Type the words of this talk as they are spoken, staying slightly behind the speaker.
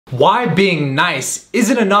Why being nice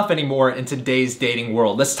isn't enough anymore in today's dating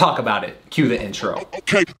world. Let's talk about it. Cue the intro.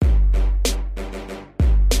 Okay.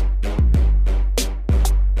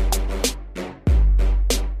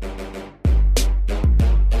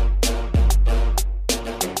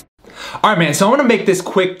 Alright man, so I'm gonna make this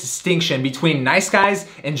quick distinction between nice guys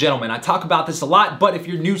and gentlemen. I talk about this a lot, but if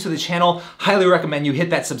you're new to the channel, highly recommend you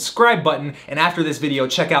hit that subscribe button, and after this video,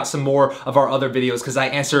 check out some more of our other videos because I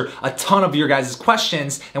answer a ton of your guys'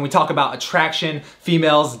 questions and we talk about attraction,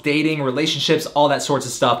 females, dating, relationships, all that sorts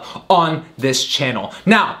of stuff on this channel.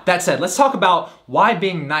 Now, that said, let's talk about why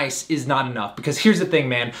being nice is not enough. Because here's the thing,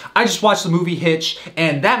 man. I just watched the movie Hitch,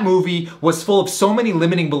 and that movie was full of so many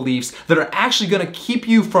limiting beliefs that are actually gonna keep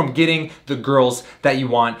you from getting the girls that you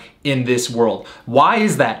want in this world. Why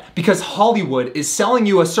is that? Because Hollywood is selling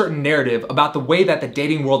you a certain narrative about the way that the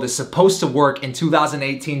dating world is supposed to work in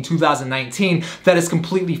 2018, 2019 that is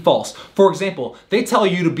completely false. For example, they tell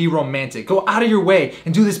you to be romantic. Go out of your way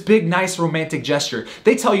and do this big, nice romantic gesture.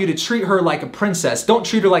 They tell you to treat her like a princess. Don't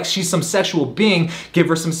treat her like she's some sexual being. Give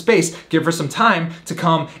her some space. Give her some time to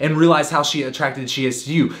come and realize how attracted she is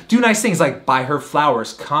to you. Do nice things like buy her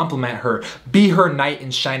flowers, compliment her, be her knight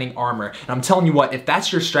in shining armor. And I'm telling you what, if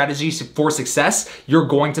that's your strategy for success, you're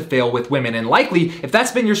going to fail with women. And likely, if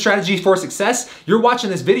that's been your strategy for success, you're watching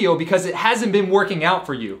this video because it hasn't been working out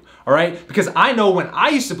for you, all right? Because I know when I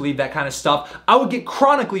used to believe that kind of stuff, I would get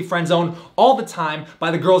chronically friend zoned all the time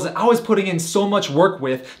by the girls that I was putting in so much work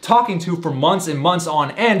with, talking to for months and months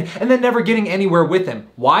on end, and then never getting anywhere with them.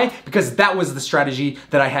 Why? Because that was the strategy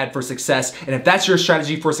that I had for success. And if that's your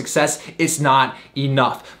strategy for success, it's not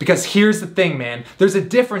enough. Because here's the thing, man. There's a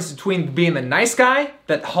difference between being the nice guy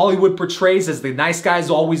that Hollywood portrays as the nice guys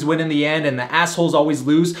always win in the end and the assholes always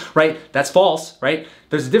lose, right? That's false, right?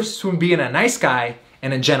 There's a difference between being a nice guy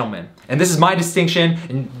and a gentleman. And this is my distinction,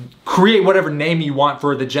 and create whatever name you want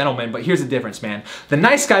for the gentleman, but here's the difference, man. The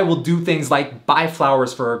nice guy will do things like buy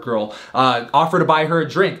flowers for a girl, offer to buy her a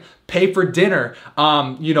drink, pay for dinner,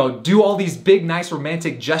 do all these big, nice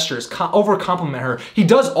romantic gestures, over compliment her. He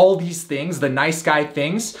does all these things, the nice guy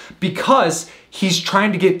things, because he's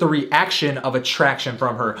trying to get the reaction of attraction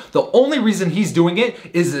from her. The only reason he's doing it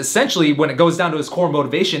is essentially, when it goes down to his core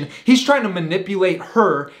motivation, he's trying to manipulate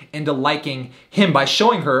her into liking him by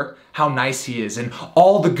showing her how nice he is and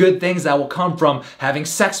all the good things that will come from having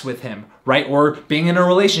sex with him, right? Or being in a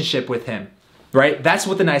relationship with him. Right? That's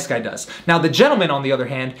what the nice guy does. Now, the gentleman, on the other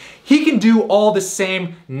hand, he can do all the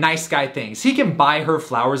same nice guy things. He can buy her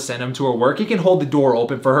flowers, send them to her work. He can hold the door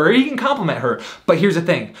open for her. He can compliment her. But here's the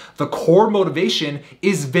thing. The core motivation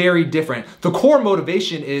is very different. The core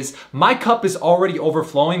motivation is my cup is already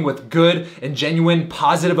overflowing with good and genuine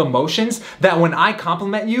positive emotions that when I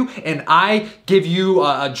compliment you and I give you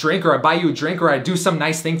a drink or I buy you a drink or I do some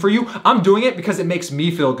nice thing for you, I'm doing it because it makes me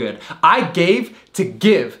feel good. I gave to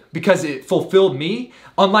give because it fulfilled me,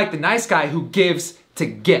 unlike the nice guy who gives to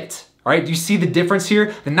get. All right, do you see the difference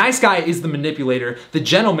here? The nice guy is the manipulator. The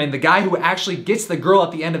gentleman, the guy who actually gets the girl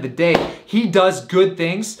at the end of the day, he does good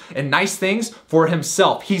things and nice things for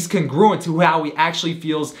himself. He's congruent to how he actually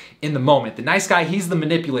feels in the moment. The nice guy, he's the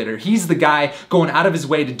manipulator. He's the guy going out of his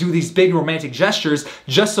way to do these big romantic gestures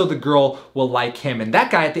just so the girl will like him. And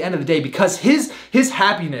that guy at the end of the day, because his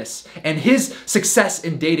happiness and his success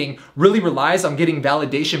in dating really relies on getting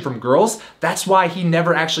validation from girls, that's why he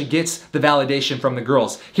never actually gets the validation from the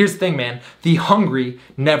girls. Here's the thing, man, the hungry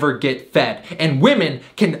never get fed. And women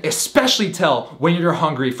can especially tell when you're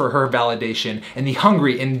hungry for her validation. And the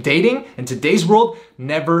hungry in dating, in today's world,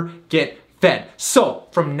 never get fed. So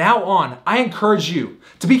from now on, I encourage you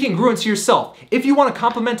to be congruent to yourself. If you want to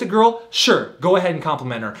compliment a girl, sure, go ahead and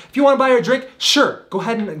compliment her. If you want to buy her a drink, sure, go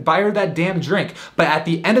ahead and buy her that damn drink. But at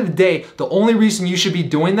the end of the day, the only reason you should be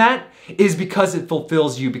doing that is because it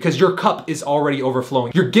fulfills you, because your cup is already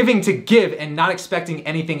overflowing. You're giving to give and not expecting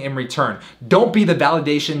anything in return. Don't be the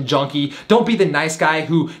validation junkie. Don't be the nice guy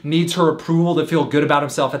who needs her approval to feel good about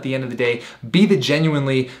himself at the end of the day. Be the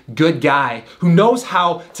genuinely good guy who knows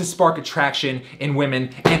how to spark attraction in women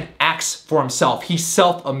and acts for himself. He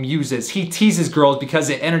self-amuses. He teases girls because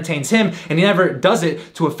it entertains him, and he never does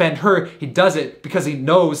it to offend her. He does it because he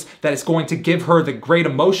knows that it's going to give her the great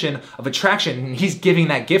emotion of attraction, and he's giving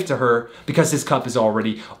that gift to her because his cup is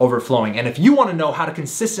already overflowing. And if you want to know how to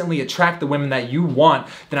consistently attract the women that you want,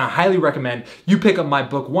 then I highly recommend you pick up my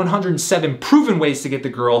book, 107 Proven Ways to Get the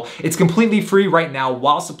Girl. It's completely free right now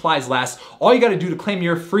while supplies last. All you got to do to claim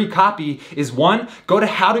your free copy is one, go to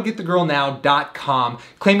howtogetthegirlnow.com,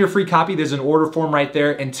 claim your free copy, there's an order form right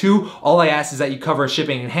there. And 2, all I ask is that you cover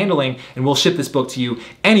shipping and handling, and we'll ship this book to you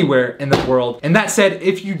anywhere in the world. And that said,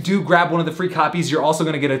 if you do grab one of the free copies, you're also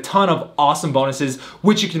gonna get a ton of awesome bonuses,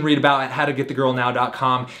 which you can read about at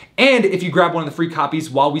howtogetthegirlnow.com. And if you grab one of the free copies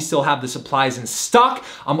while we still have the supplies in stock,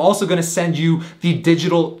 I'm also gonna send you the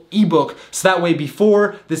digital ebook. So that way,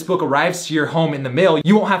 before this book arrives to your home in the mail,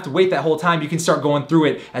 you won't have to wait that whole time. You can start going through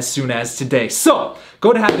it as soon as today. So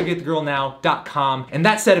go to howtogetthegirlnow.com. And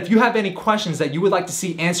that said, if you have any questions that you would like to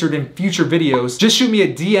see answered in future videos, just shoot me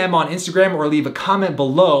a DM on Instagram or leave a comment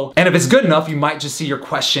below. And if it's good enough, you might just see your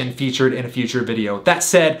question featured in a future video. That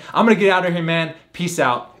said, I'm gonna get out of here, man. Peace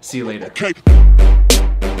out. See you later. Okay.